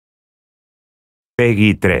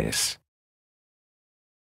Peggy 3.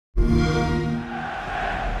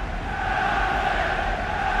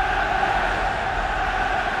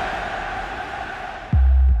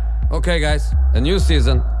 Okay guys, a new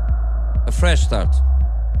season, a fresh start.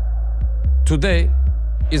 Today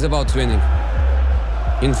is about winning.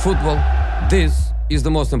 In football, this is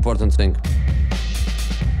the most important thing.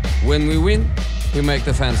 When we win, we make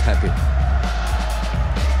the fans happy.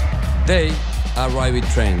 They are why we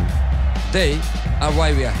train. They are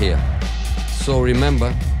why we are here. So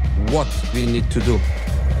remember what we need to do.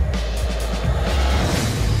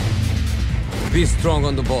 Be strong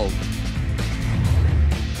on the ball.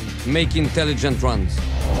 Make intelligent runs.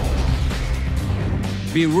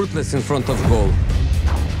 Be ruthless in front of goal.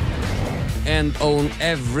 And own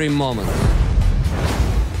every moment.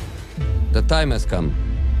 The time has come.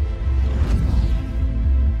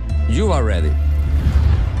 You are ready.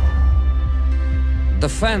 The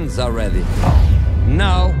fans are ready.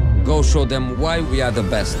 Now, go show them why we are the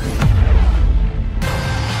best.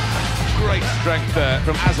 Great strength there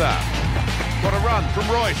from Hazard. What a run from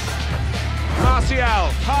Royce. Martial,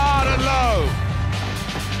 hard and low.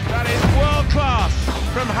 That is world class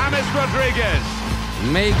from James Rodriguez.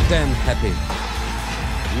 Make them happy.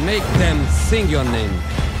 Make them sing your name.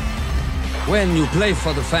 When you play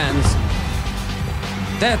for the fans,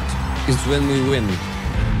 that is when we win.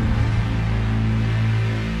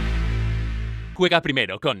 Juega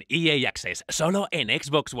primero con EA Access, solo en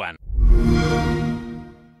Xbox One.